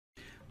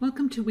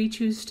Welcome to We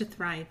Choose to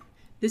Thrive.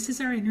 This is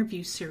our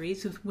interview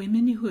series with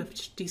women who have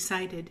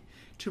decided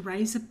to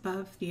rise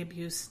above the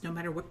abuse, no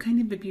matter what kind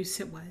of abuse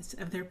it was,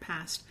 of their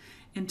past,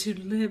 and to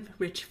live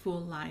rich, full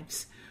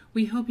lives.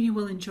 We hope you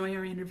will enjoy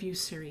our interview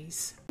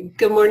series.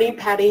 Good morning,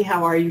 Patti.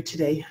 How are you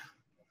today?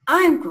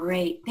 I'm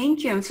great.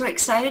 Thank you. I'm so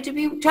excited to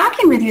be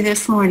talking with you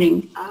this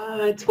morning.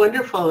 It's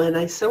wonderful, and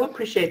I so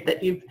appreciate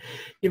that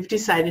you've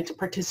decided to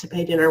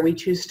participate in our We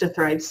Choose to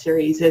Thrive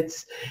series.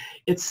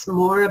 It's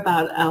more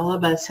about all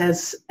of us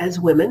as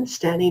women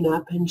standing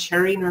up and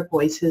sharing our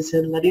voices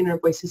and letting our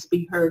voices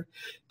be heard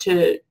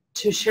to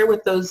share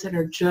with those that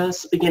are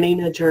just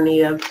beginning a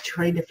journey of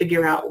trying to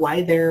figure out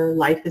why their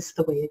life is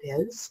the way it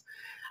is.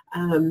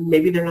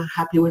 Maybe they're not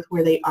happy with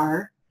where they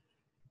are,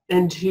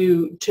 and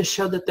to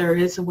show that there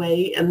is a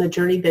way and the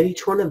journey that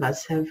each one of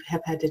us have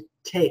had to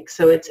take.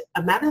 So it's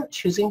a matter of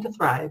choosing to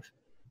thrive.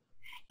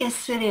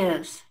 Yes, it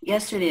is.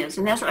 Yes, it is.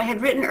 And that's what I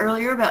had written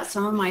earlier about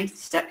some of my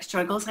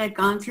struggles I had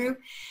gone through.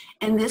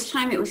 And this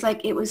time it was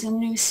like it was a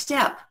new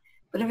step,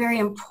 but a very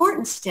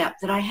important step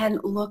that I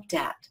hadn't looked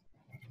at.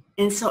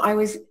 And so I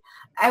was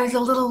a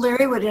little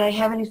leery. Did I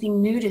have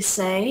anything new to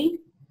say?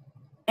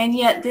 And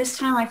yet this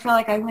time I felt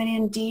like I went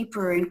in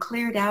deeper and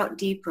cleared out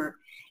deeper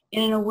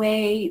in a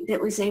way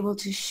that was able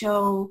to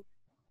show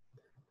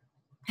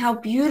how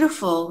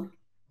beautiful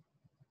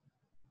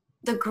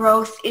the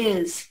growth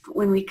is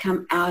when we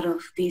come out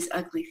of these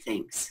ugly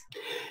things.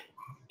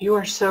 You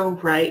are so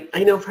right.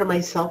 I know for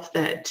myself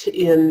that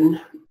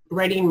in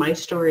writing my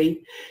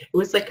story, it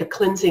was like a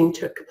cleansing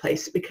took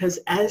place, because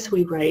as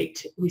we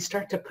write, we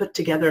start to put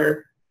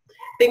together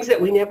things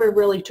that we never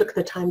really took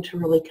the time to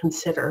really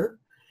consider.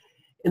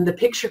 And the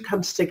picture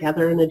comes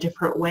together in a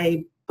different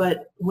way.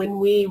 But when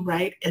we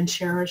write and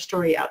share our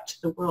story out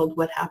to the world,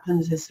 what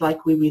happens is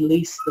like we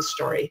release the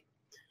story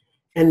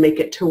and make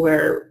it to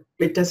where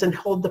it doesn't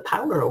hold the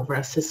power over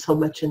us as so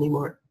much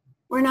anymore.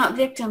 We're not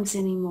victims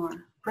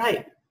anymore.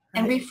 Right.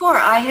 And before,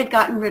 I had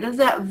gotten rid of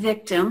that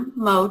victim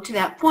mode to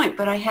that point,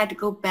 but I had to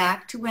go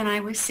back to when I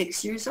was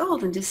 6 years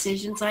old and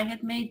decisions I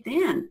had made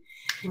then.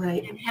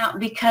 Right. And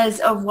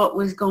because of what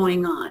was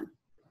going on.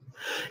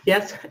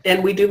 Yes,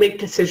 and we do make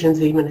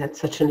decisions even at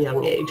such a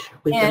young age.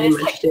 We very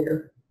much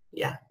do.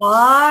 Yeah.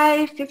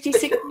 Why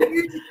 56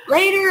 years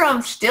later,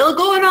 I'm still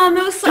going on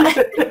those sides.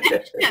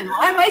 And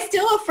why am I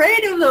still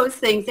afraid of those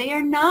things? They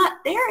are not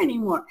there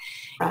anymore.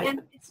 Right.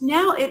 And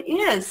it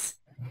is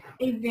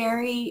a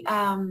very,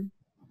 I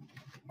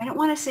don't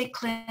want to say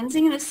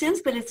cleansing in a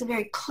sense, but it's a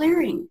very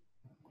clearing.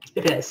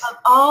 It is. Of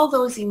all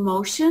those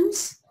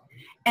emotions.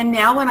 And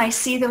now when I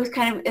see those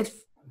kind of,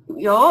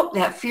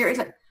 that fear is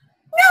like,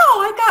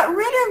 no, I got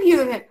rid of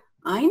you.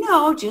 I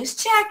know,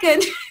 just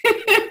checking.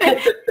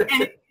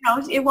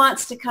 And it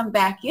wants to come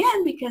back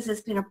in because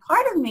it's been a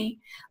part of me,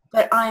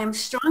 but I am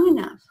strong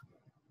enough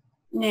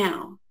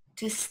now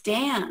to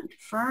stand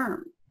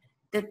firm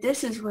that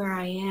this is where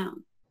I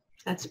am.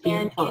 That's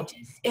beautiful.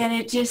 And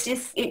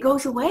it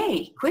goes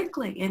away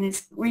quickly, and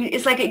it's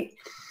like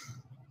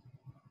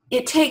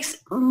it takes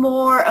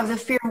more of the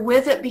fear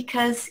with it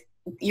because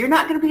you're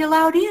not going to be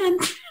allowed in.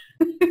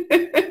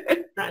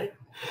 Right.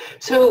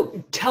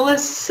 So tell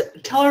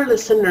our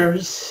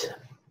listeners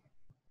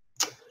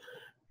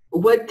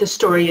what the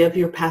story of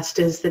your past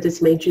is that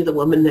has made you the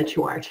woman that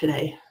you are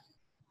today.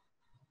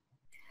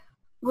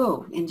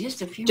 Whoa, in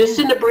just a few Just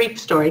minutes. in a brief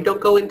story. Don't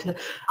go into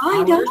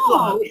I hours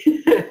long.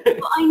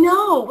 Well, I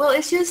know. Well,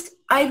 it's just,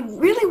 I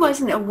really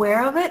wasn't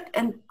aware of it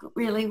and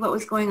really what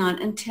was going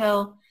on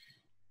until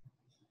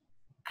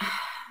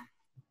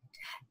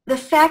the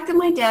fact that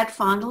my dad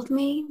fondled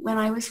me when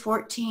I was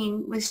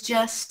 14 was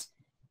just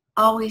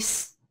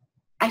always,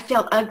 I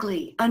felt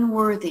ugly,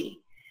 unworthy.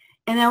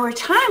 And there were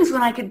times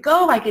when I could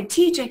go, I could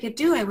teach, I could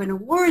do, I win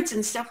awards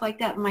and stuff like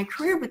that in my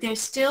career, but there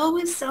still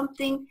was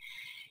something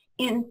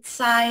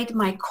inside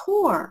my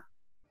core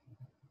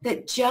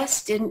that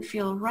just didn't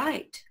feel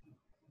right.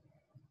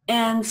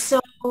 And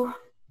so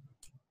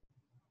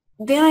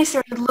then I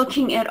started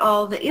looking at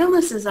all the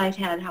illnesses I'd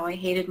had, how I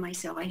hated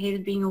myself. I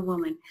hated being a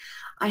woman.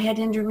 I had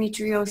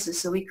endometriosis,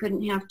 so we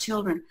couldn't have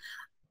children.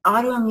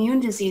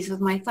 Autoimmune disease with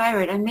my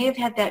thyroid. I may have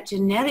had that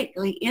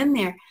genetically in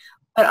there,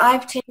 but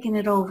I've taken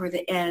it over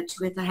the edge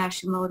with the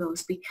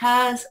Hashimoto's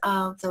because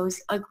of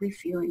those ugly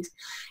feelings.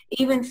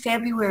 Even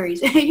February,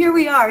 here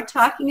we are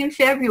talking in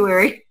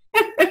February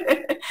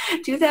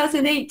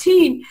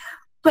 2018,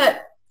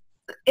 but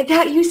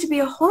that used to be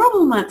a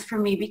horrible month for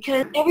me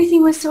because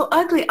everything was so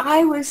ugly.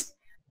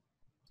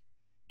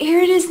 Here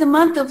it is, the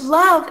month of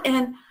love,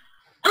 and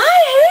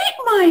I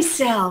hate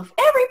myself,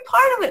 every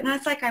part of it. And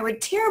it's like I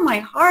would tear my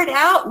heart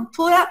out and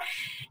pull it out.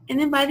 And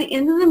then by the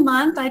end of the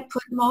month, I'd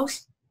put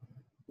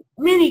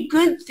many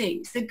good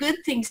things, the good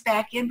things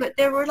back in, but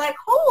there were like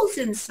holes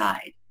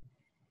inside.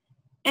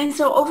 And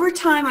so over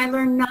time, I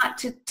learned not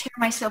to tear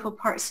myself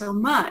apart so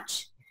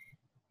much.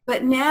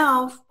 But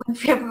now, when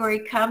February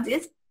comes,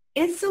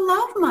 it's a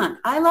love month.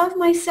 I love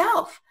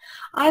myself.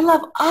 I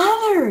love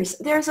others.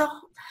 There's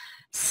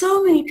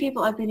so many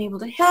people I've been able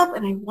to help,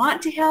 and I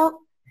want to help.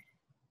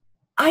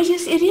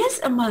 It is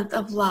a month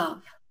of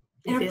love.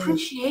 and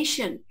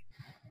appreciation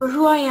for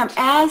who I am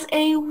as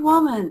a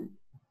woman.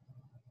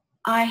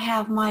 I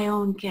have my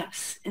own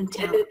gifts and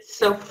talents. And it's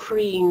so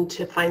freeing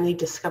to finally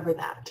discover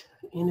that,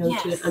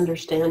 Yes. to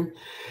understand.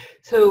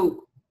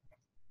 So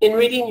in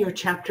reading your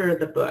chapter of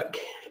the book,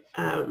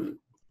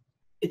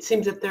 it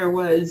seems that there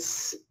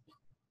was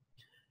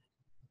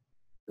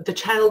the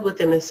child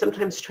within us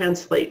sometimes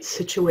translates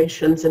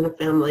situations in a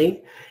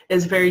family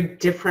as very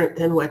different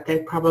than what they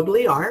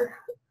probably are,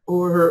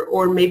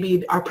 or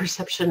maybe our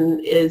perception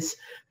is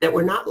that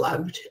we're not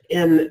loved,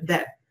 and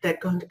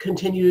that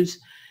continues.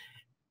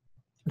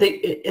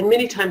 And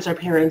many times our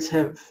parents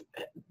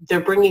they're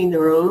bringing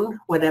their own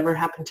whatever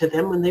happened to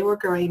them when they were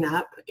growing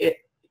up.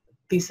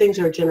 These things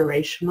are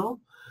generational.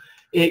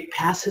 It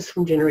passes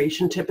from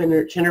generation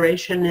to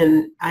generation,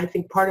 and I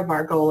think part of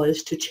our goal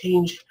is to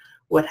change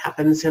what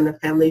happens in a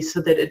family so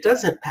that it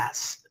doesn't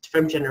pass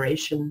from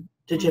generation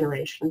to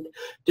generation,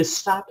 to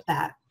stop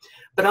that.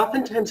 But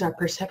oftentimes our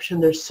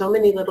perception, there's so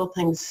many little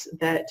things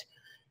that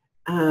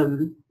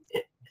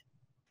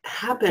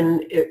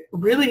happen. It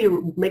really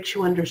makes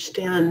you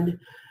understand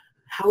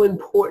how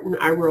important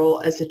our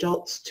role as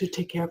adults to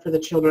take care for the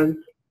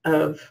children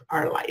in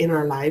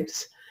our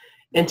lives,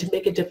 and to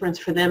make a difference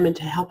for them, and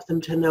to help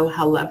them to know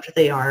how loved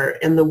they are,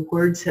 and the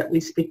words that we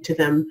speak to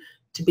them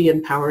to be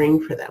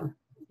empowering for them,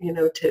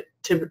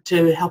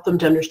 to help them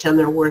to understand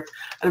their worth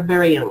at a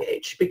very young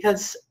age,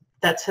 because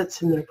that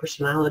sets in their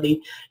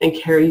personality and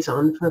carries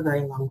on for a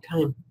very long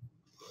time.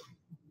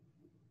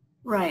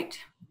 Right.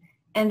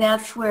 And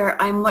that's where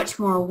I'm much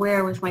more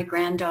aware with my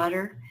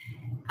granddaughter.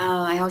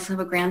 I also have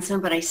a grandson,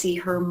 but I see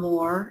her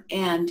more.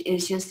 And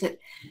it's just that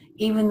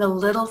even the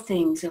little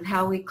things of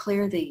how we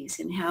clear these,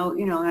 and how,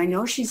 I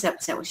know she's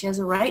upset. Well, she has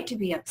a right to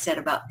be upset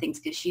about things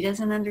because she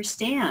doesn't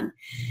understand,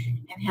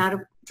 and how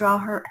to draw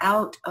her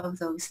out of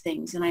those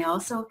things. And I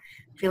also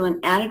feel an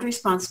added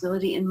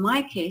responsibility in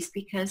my case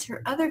because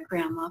her other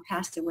grandma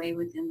passed away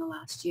within the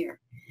last year.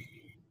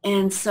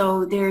 And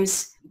so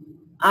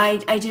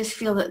I just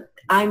feel that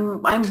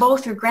I'm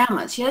both her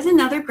grandmas. She has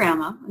another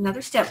grandma,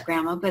 another step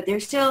grandma, but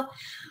there's still,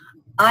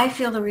 I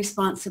feel the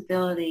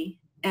responsibility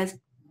as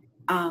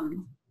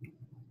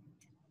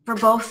for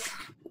both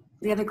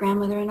the other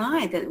grandmother and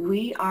I, that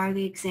we are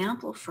the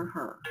example for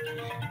her.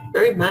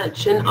 Very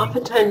much. And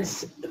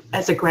oftentimes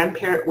as a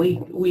grandparent,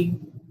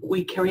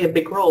 we carry a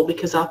big role,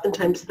 because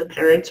oftentimes the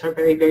parents are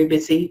very, very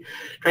busy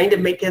trying to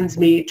make ends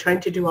meet, trying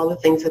to do all the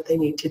things that they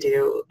need to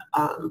do,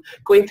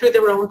 going through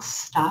their own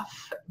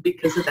stuff,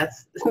 because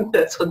that's when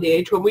the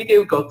age when we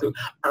do go through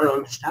our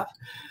own stuff.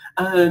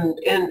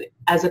 And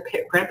as a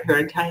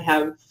grandparent, I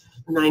have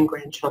 9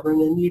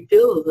 grandchildren, and you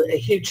feel a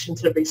huge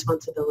sense of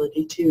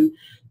responsibility to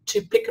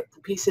pick up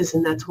the pieces,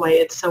 and that's why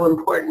it's so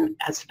important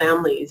as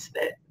families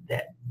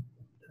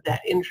that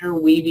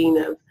interweaving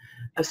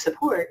of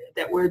support,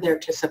 that we're there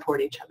to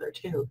support each other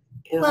too.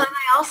 Well, and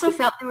I also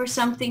felt there were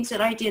some things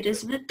that I did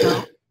as an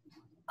adult,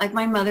 like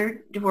my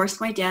mother divorced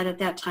my dad at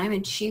that time,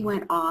 and she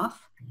went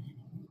off,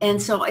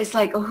 and so it's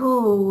like,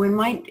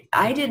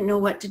 I didn't know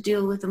what to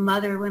do with a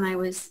mother when I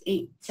was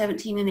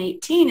 17 and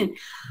 18, and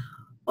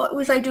what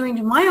was I doing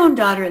to my own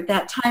daughter at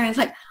that time? It's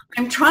like,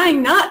 I'm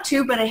trying not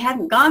to, but I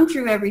hadn't gone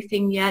through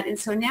everything yet. And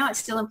so now it's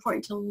still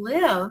important to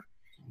live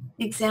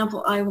the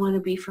example I want to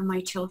be for my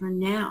children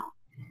now,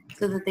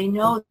 so that they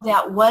know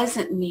that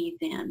wasn't me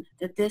then,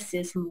 that this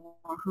is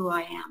more who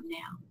I am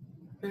now.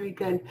 Very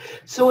good.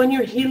 So on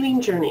your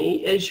healing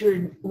journey, as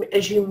you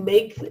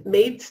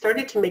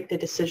started to make the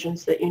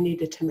decisions that you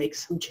needed to make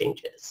some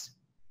changes,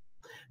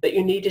 that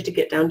you needed to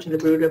get down to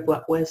the root of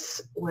what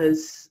was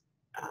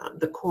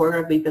the core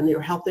of even your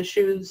health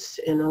issues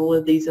and all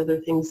of these other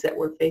things that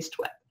we're faced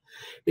with.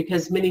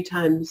 Because many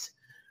times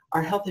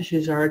our health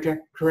issues are a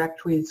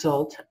direct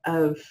result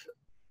of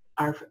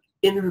our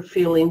inner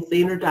feelings,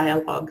 the inner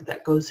dialogue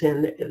that goes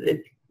in.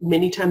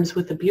 Many times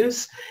with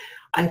abuse,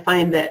 I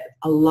find that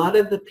a lot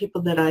of the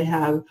people that I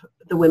have,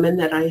 the women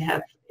that I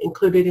have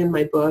included in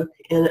my book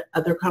and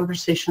other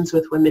conversations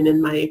with women in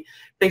my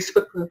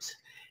Facebook groups,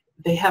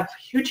 they have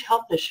huge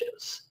health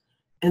issues.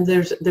 And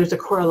there's a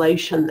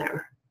correlation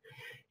there.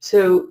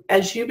 So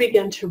as you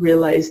began to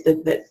realize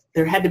that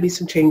there had to be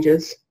some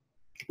changes,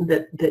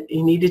 that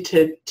you needed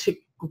to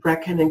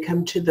reckon and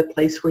come to the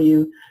place where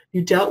you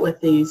dealt with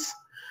these,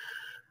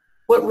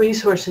 what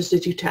resources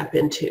did you tap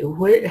into?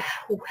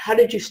 How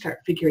did you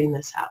start figuring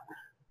this out?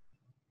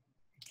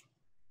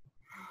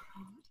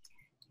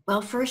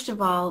 Well, first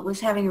of all, it was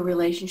having a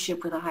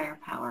relationship with a higher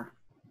power.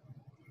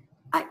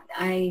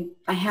 I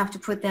have to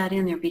put that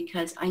in there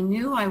because I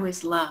knew I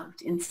was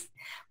loved,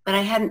 but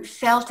I hadn't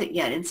felt it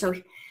yet. And so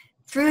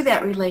through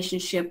that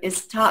relationship,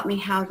 it's taught me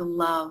how to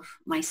love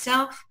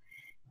myself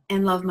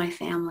and love my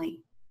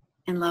family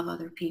and love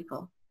other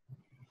people.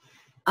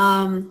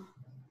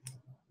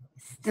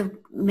 The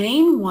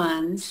main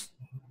ones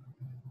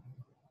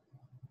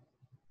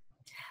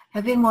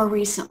have been more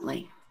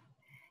recently,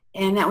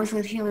 and that was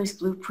with Healer's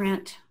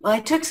Blueprint. Well, I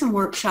took some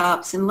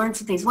workshops and learned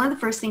some things. One of the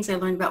first things I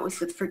learned about was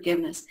with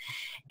forgiveness,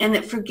 and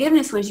that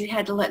forgiveness was you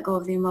had to let go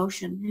of the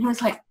emotion. And it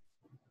was like,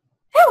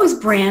 that was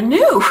brand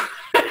new.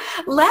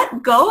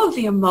 let go of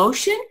the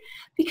emotion,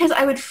 because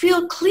I would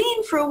feel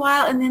clean for a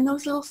while, and then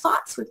those little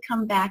thoughts would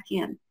come back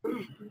in.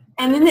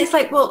 And then it's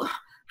like, well,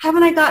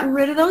 haven't I gotten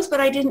rid of those? But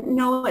I didn't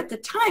know at the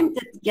time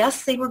that,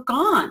 yes, they were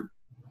gone.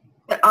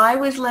 But I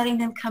was letting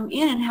them come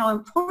in, and how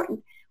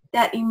important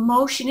that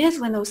emotion is.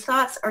 When those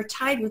thoughts are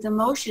tied with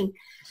emotion,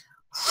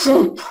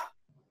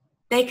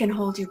 they can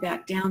hold you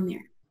back down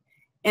there.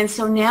 And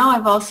so now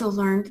I've also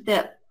learned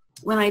that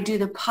when I do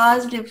the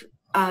positive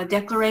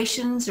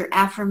declarations or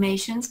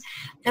affirmations,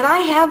 that I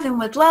have them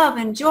with love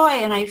and joy,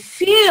 and I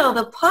feel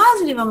the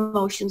positive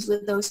emotions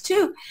with those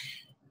too,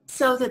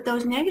 so that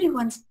those negative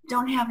ones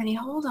don't have any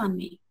hold on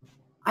me.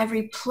 I've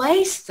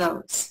replaced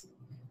those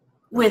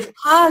with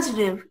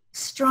positive,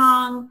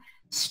 strong,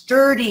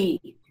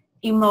 sturdy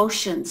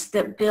emotions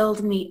that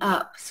build me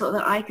up so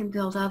that I can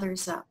build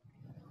others up.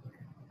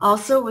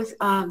 Also, with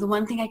the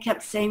one thing I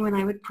kept saying when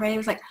I would pray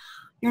was like,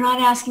 you're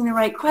not asking the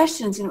right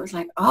questions. And it was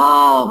like,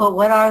 oh, but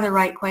what are the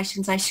right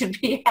questions I should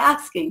be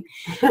asking?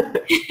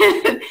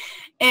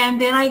 And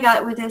then I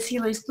got with this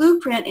Healer's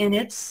Blueprint, and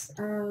it's,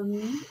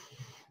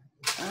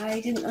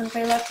 I didn't know if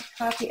I left a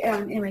copy.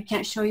 Anyway, I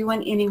can't show you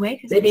one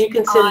anyway. Maybe you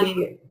can send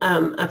me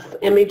an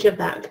image of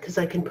that, because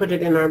I can put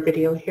it in our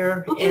video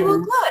here. Okay, well,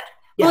 good.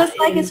 Yeah, well, it's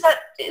like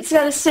it's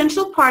got a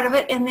central part of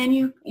it, and then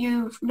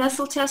you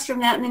nestle test from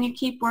that, and then you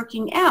keep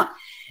working out.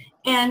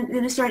 And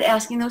then I started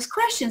asking those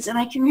questions. And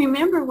I can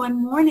remember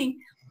one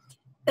morning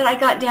that I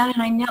got down and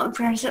I knelt in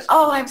prayer and I said,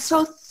 oh, I'm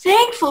so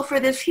thankful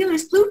for this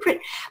Healer's Blueprint,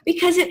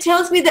 because it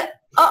tells me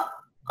that,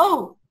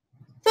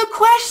 the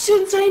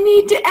questions I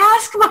need to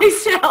ask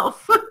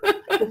myself.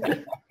 And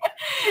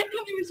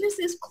there was just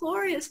this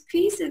glorious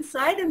peace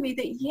inside of me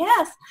that,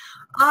 yes,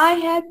 I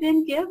had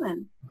been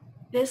given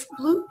this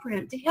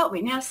blueprint to help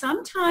me. Now,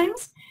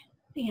 sometimes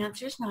the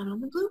answer is not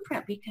on the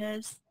blueprint,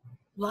 because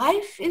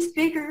life is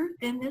bigger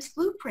than this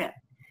blueprint.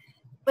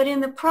 But in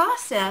the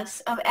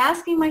process of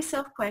asking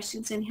myself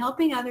questions and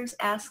helping others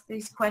ask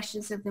these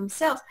questions of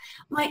themselves,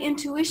 my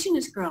intuition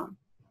has grown.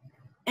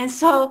 And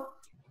so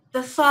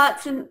the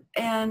thoughts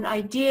and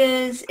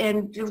ideas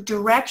and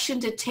direction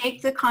to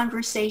take the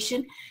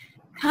conversation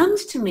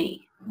comes to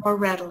me more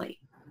readily.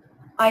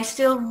 I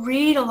still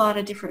read a lot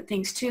of different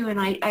things too, and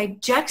I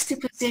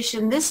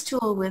juxtaposition this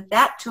tool with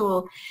that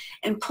tool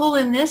and pull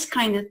in this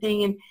kind of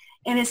thing,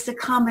 and it's the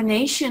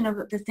combination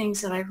of the things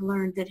that I've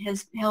learned that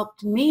has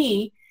helped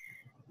me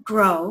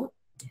grow.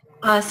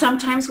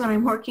 Sometimes when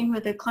I'm working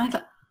with a client,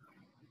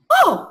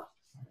 oh,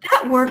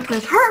 that worked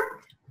with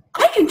her.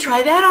 I can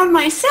try that on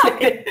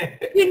myself. And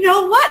you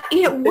know what?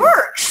 It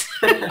works.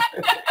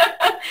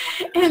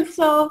 And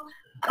so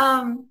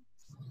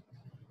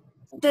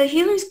the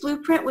Healer's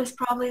Blueprint was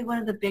probably one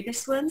of the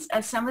biggest ones.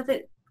 Some of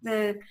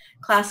the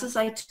classes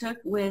I took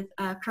with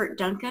Kurt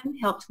Duncan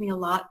helped me a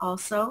lot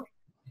also.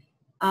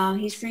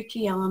 He's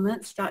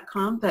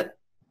freakyelements.com, but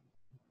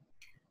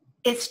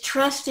it's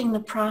trusting the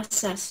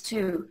process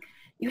too.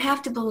 You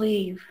have to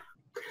believe.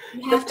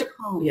 You have to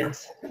hope.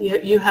 Yes,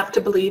 you have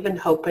to believe and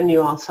hope, and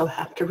you also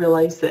have to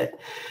realize that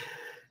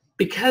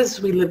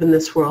because we live in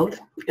this world,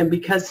 and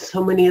because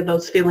so many of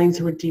those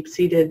feelings were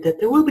deep-seated, that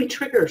there will be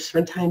triggers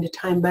from time to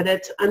time, but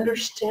it's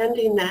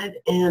understanding that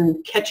and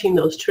catching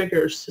those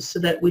triggers so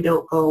that we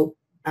don't go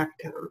back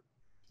down.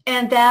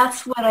 And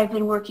that's what I've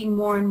been working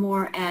more and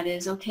more at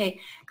is,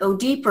 okay, go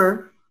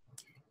deeper,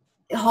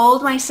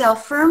 hold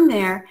myself firm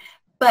there,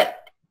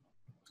 but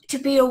to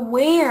be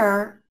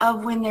aware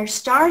of when they're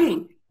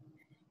starting.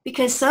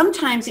 Because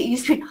sometimes it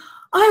used to be,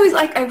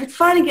 I would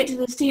finally get to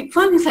this deep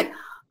funk. It's like,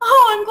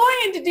 oh, I'm going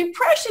into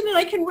depression, and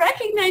I can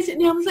recognize it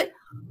now. I was like,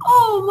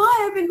 oh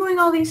my, I've been going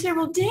all these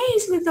several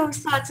days with those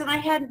thoughts, and I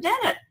hadn't done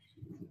it.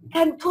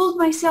 Hadn't pulled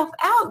myself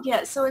out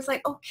yet. So it's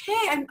like,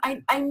 okay,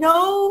 I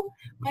know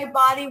my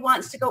body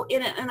wants to go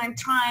in it, and I'm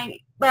trying,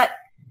 but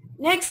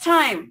next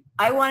time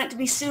I want it to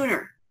be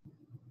sooner.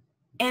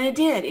 And it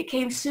did. It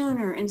came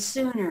sooner and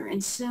sooner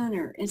and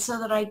sooner. And so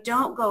that I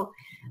don't go,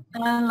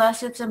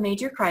 unless it's a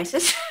major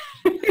crisis.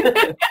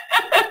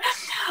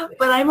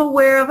 But I'm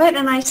aware of it,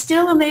 and I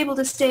still am able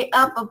to stay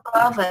up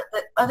above it,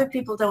 but other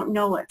people don't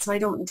know it. So I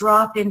don't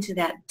drop into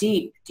that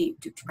deep,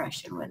 deep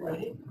depression with it.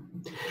 Right.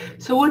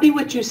 So what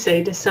would you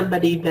say to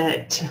somebody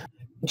that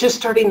just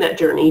starting that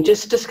journey,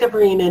 just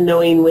discovering and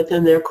knowing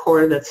within their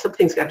core that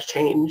something's got to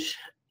change,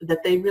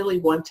 that they really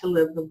want to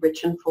live a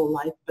rich and full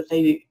life, but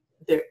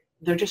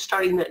they're just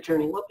starting that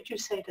journey? What would you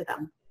say to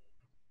them?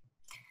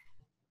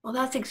 Well,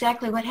 that's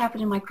exactly what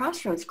happened in my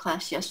Crossroads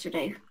class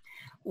yesterday.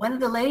 One of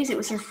the ladies, it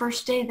was her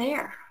first day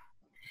there.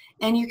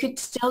 And you could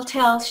still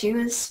tell she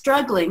was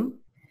struggling,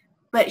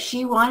 but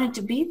she wanted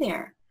to be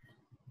there.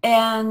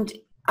 And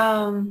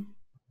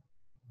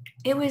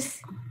it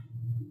was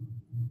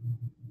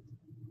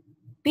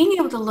being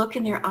able to look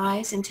in their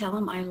eyes and tell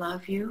them, I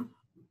love you.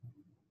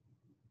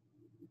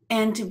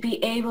 And to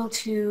be able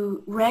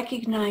to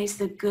recognize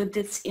the good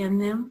that's in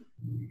them.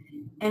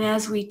 And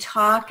as we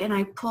talk and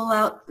I pull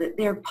out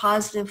their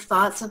positive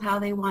thoughts of how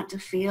they want to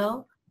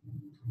feel,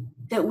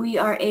 that we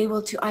are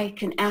able to, I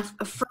can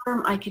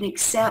affirm, I can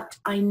accept,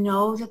 I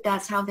know that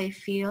that's how they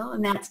feel,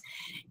 and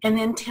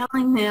then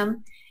telling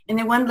them, and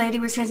then one lady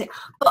was saying,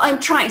 well, I'm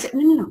trying. I said,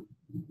 no,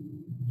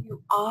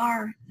 you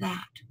are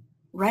that.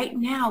 Right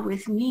now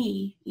with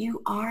me,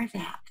 you are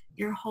that.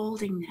 You're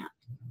holding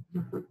that.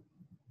 Mm-hmm.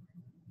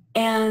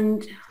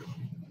 And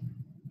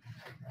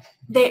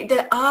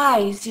the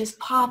eyes just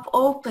pop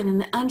open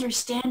and the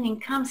understanding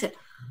comes that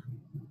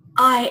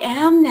I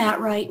am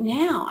that right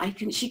now.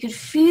 She could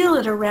feel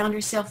it around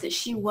herself that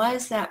she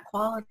was that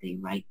quality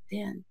right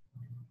then.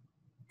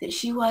 That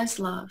she was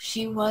love.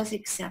 She was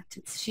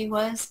acceptance. She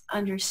was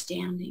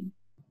understanding.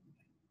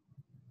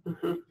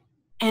 Mm-hmm.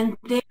 And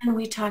then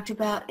we talked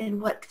about,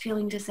 and what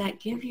feeling does that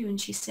give you? And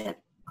she said,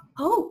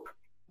 hope.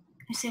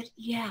 I said,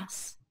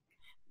 yes.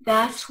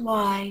 That's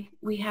why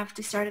we have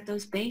to start at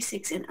those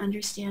basics and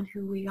understand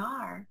who we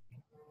are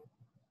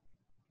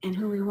and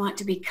who we want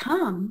to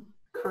become.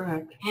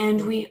 Correct.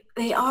 And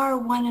they are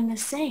one and the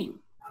same.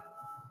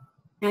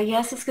 Now,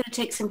 yes, it's going to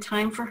take some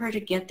time for her to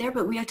get there,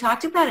 but we had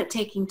talked about it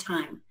taking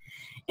time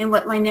and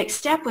what my next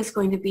step was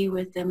going to be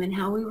with them and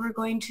how we were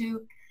going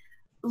to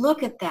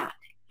look at that.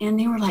 And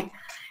they were like,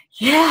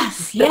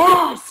 yes,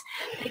 yes.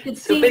 They could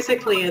see. So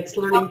basically it's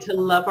learning to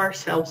love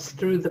ourselves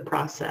through the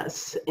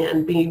process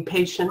and being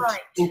patient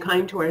and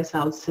kind to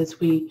ourselves as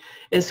we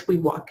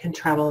walk and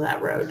travel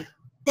that road.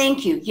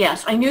 Thank you.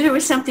 Yes, I knew there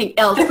was something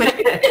else, but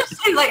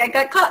like I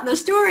got caught in the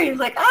story. It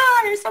was like,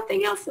 there's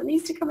something else that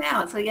needs to come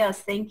out. So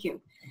yes, thank you.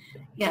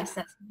 Yes,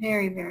 that's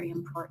very, very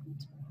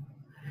important.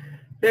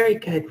 Very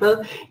good.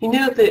 Well,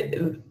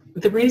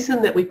 the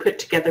reason that we put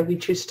together We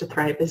Choose to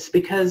Thrive is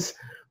because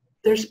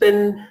there's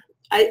been,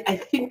 I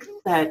think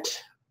that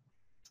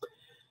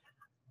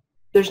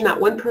there's not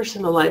one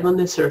person alive on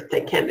this earth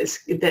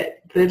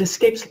that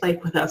escapes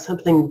life without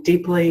something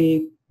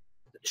deeply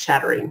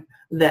shattering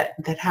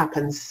that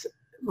happens.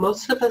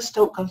 Most of us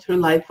don't go through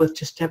life with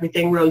just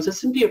everything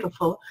roses and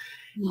beautiful.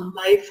 No.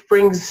 Life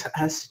brings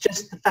us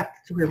just the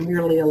fact that we're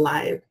merely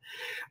alive.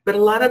 But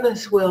a lot of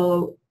us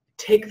will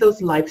take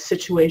those life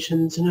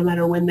situations, no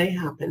matter when they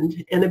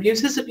happened, and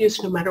abuse is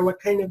abuse no matter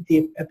what kind of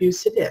the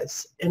abuse it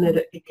is. And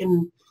it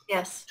can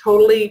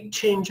totally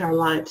change our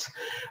lives.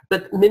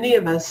 But many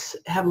of us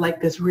have like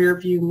this rear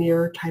view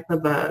mirror type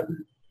of a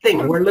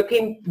thing. We're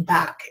looking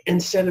back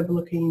instead of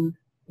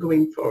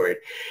going forward.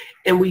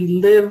 And we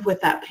live with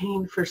that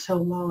pain for so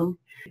long.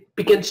 It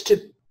begins to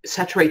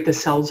saturate the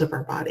cells of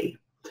our body.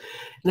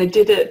 And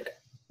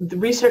the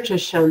research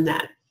has shown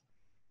that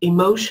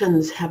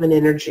emotions have an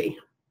energy.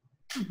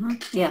 Mm-hmm.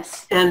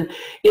 Yes. And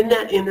in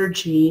that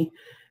energy,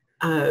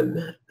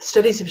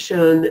 studies have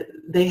shown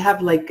they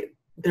have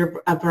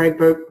they're a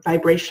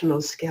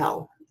vibrational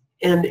scale.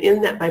 And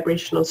in that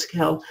vibrational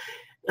scale,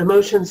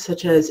 emotions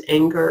such as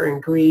anger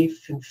and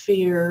grief and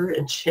fear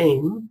and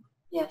shame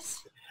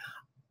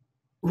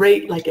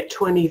rate like at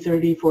 20,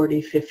 30, 40,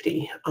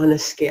 50 on a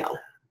scale.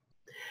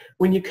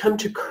 When you come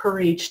to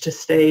courage to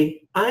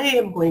say, I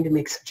am going to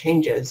make some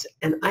changes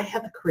and I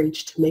have the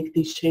courage to make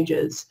these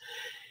changes,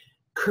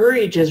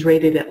 courage is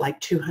rated at like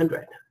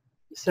 200.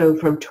 So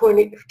from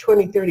 20,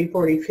 30,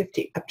 40,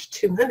 50 up to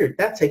 200,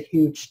 that's a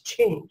huge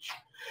change.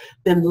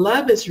 Then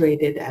love is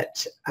rated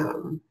at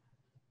 300,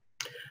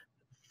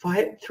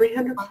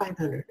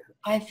 500.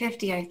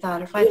 550, I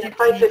thought. Or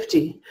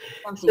 550.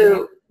 550.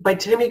 So by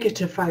the time you get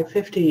to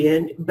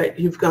 550, but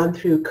you've gone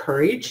through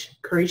courage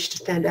to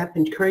stand up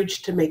and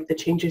courage to make the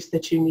changes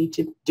that you need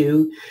to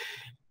do,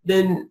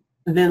 then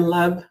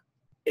love,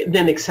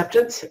 then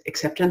acceptance.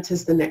 Acceptance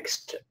is the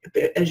next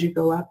as you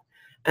go up,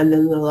 and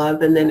then the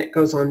love, and then it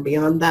goes on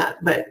beyond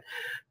that. But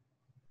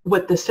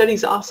what the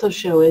studies also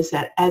show is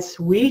that as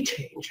we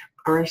change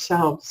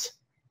ourselves,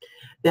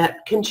 that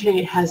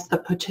has the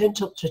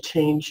potential to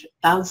change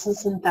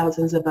thousands and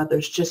thousands of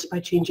others just by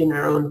changing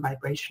our own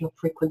vibrational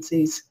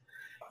frequencies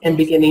and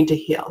beginning to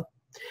heal.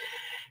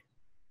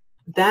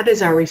 That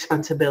is our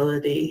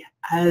responsibility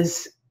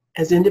as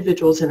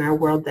individuals in our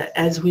world, that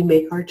as we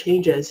make our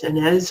changes and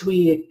as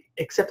we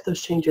accept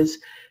those changes,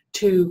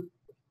 to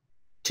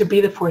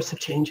be the force of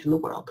change in the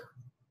world.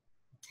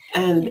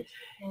 And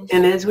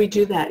as we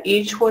do that,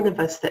 each one of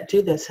us that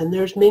do this, and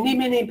there's many,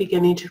 many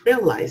beginning to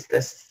realize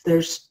this,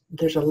 there's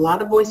a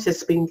lot of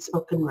voices being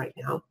spoken right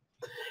now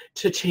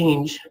to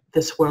change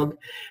this world,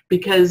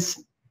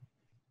 because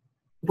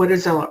what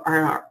is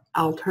our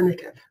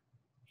alternative?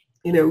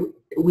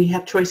 We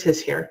have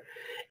choices here.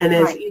 And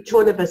as each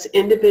one of us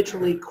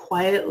individually,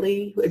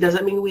 quietly, it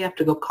doesn't mean we have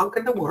to go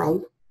conquer the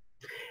world.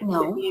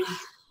 No. It means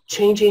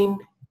changing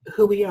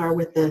who we are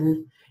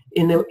within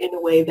in a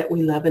way that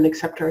we love and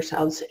accept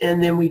ourselves.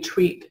 And then we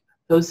treat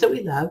those that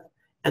we love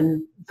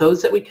and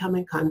those that we come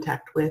in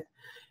contact with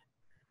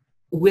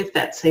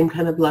that same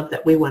kind of love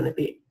that we want to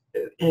be,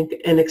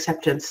 and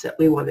acceptance that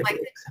we want to be.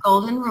 Like the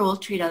golden rule,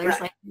 treat others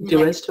like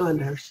do as to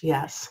others,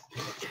 yes.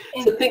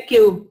 So thank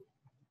you.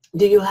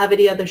 Do you have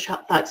any other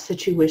thoughts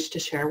that you wish to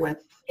share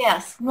with?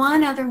 Yes,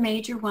 one other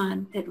major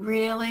one that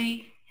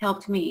really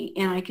helped me.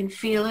 And I can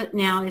feel it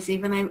now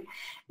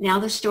now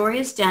the story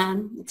is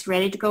done. It's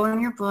ready to go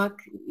in your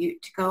book,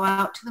 to go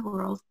out to the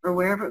world or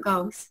wherever it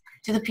goes,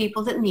 to the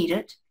people that need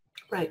it.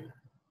 Right.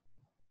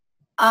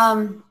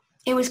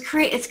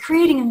 It's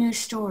creating a new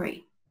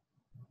story.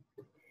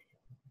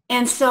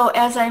 And so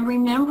as I'm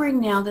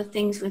remembering now the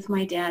things with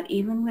my dad,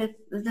 even with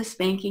the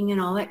spanking and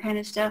all that kind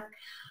of stuff,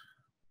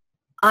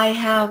 I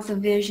have the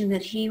vision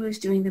that he was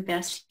doing the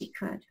best he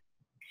could.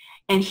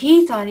 And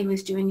he thought he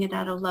was doing it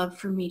out of love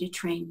for me to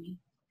train me.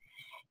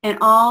 And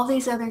all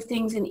these other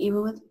things, and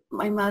even with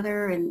my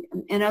mother and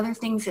other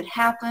things that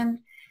happened,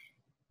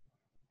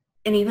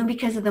 and even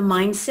because of the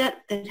mindset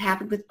that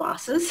happened with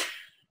bosses,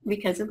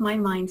 because of my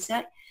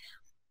mindset,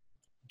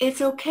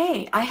 it's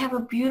okay. I have a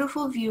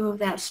beautiful view of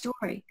that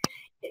story.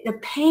 The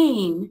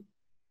pain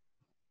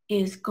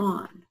is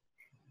gone.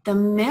 The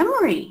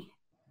memory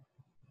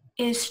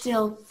is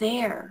still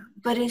there,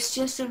 but it's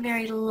just a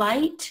very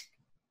light.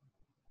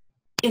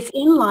 It's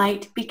in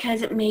light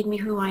because it made me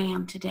who I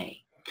am today.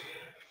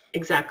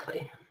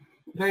 Exactly.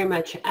 Very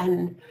much.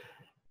 And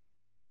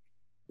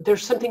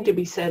there's something to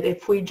be said.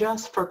 If we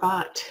just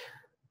forgot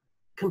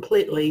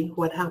completely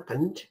what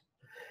happened,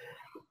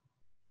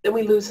 then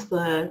we lose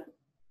the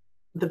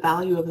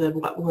value of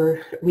what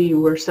we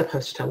were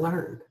supposed to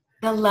learn.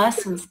 The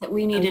lessons that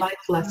we needed.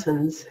 Life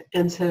lessons.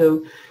 And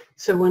so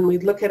when we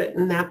look at it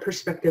in that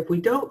perspective,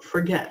 we don't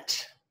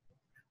forget,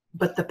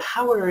 but the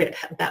power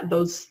that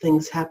those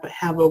things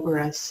have over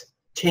us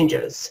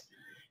changes.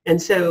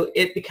 And so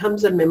it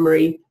becomes a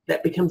memory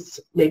that becomes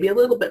maybe a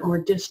little bit more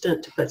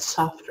distant, but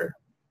softer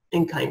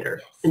and kinder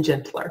and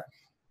gentler.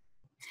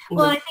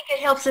 Well, I think it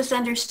helps us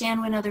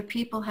understand when other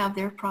people have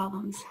their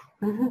problems.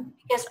 Mm-hmm.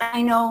 Because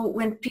I know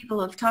when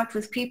people have talked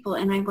with people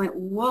and I'm going,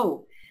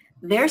 whoa,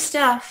 their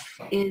stuff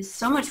is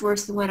so much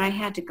worse than what I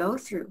had to go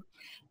through,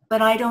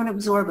 but I don't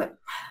absorb it.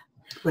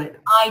 Right.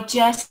 I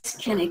just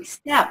can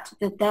accept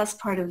that that's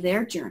part of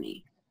their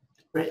journey.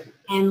 Right.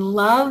 And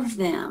love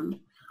them.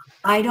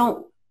 I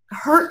don't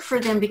hurt for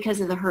them because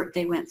of the hurt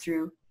they went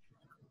through.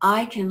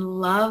 I can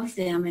love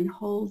them and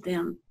hold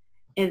them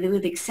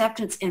with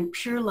acceptance and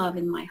pure love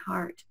in my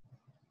heart.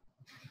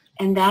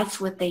 And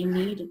that's what they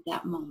need at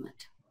that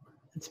moment.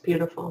 It's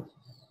beautiful.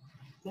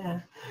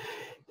 Yeah.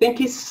 Thank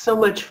you so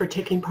much for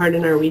taking part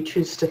in our We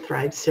Choose to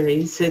Thrive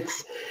series.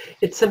 It's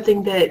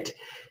something that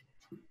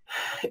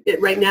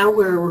right now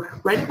we're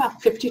right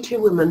about 52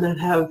 women that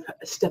have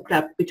stepped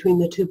up between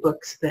the two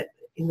books that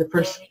in the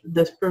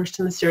first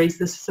in the series,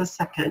 this is the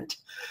second.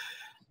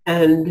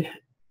 And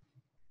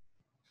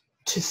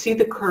to see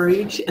the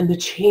courage and the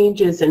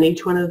changes in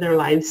each one of their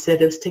lives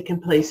that has taken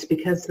place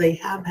because they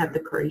have had the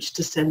courage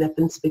to stand up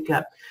and speak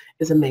up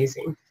is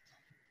amazing.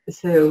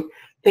 So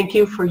thank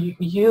you for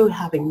you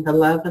having the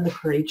love and the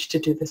courage to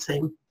do the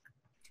same.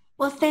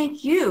 Well,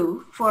 thank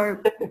you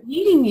for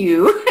meeting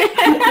you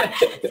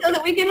so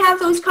that we can have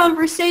those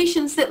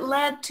conversations that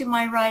led to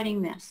my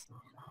writing this.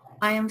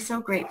 I am so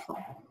grateful.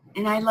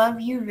 And I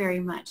love you very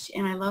much.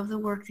 And I love the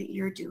work that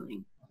you're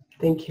doing.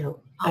 Thank you.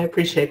 I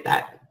appreciate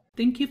that.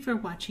 Thank you for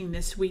watching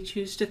this We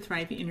Choose to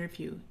Thrive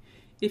interview.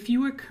 If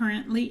you are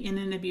currently in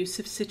an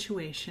abusive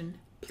situation,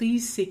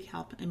 please seek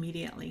help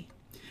immediately.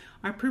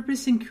 Our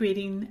purpose in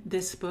creating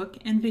this book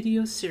and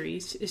video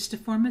series is to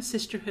form a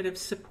sisterhood of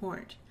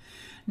support.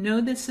 Know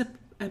that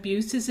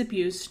abuse is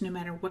abuse no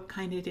matter what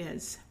kind it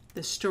is.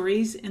 The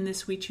stories in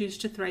this We Choose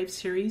to Thrive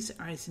series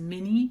are as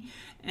many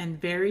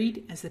and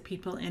varied as the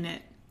people in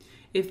it.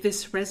 If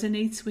this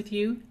resonates with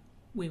you,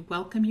 we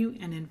welcome you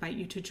and invite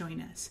you to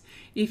join us.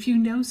 If you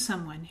know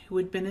someone who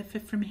would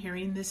benefit from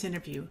hearing this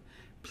interview,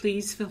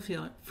 please feel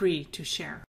free to share.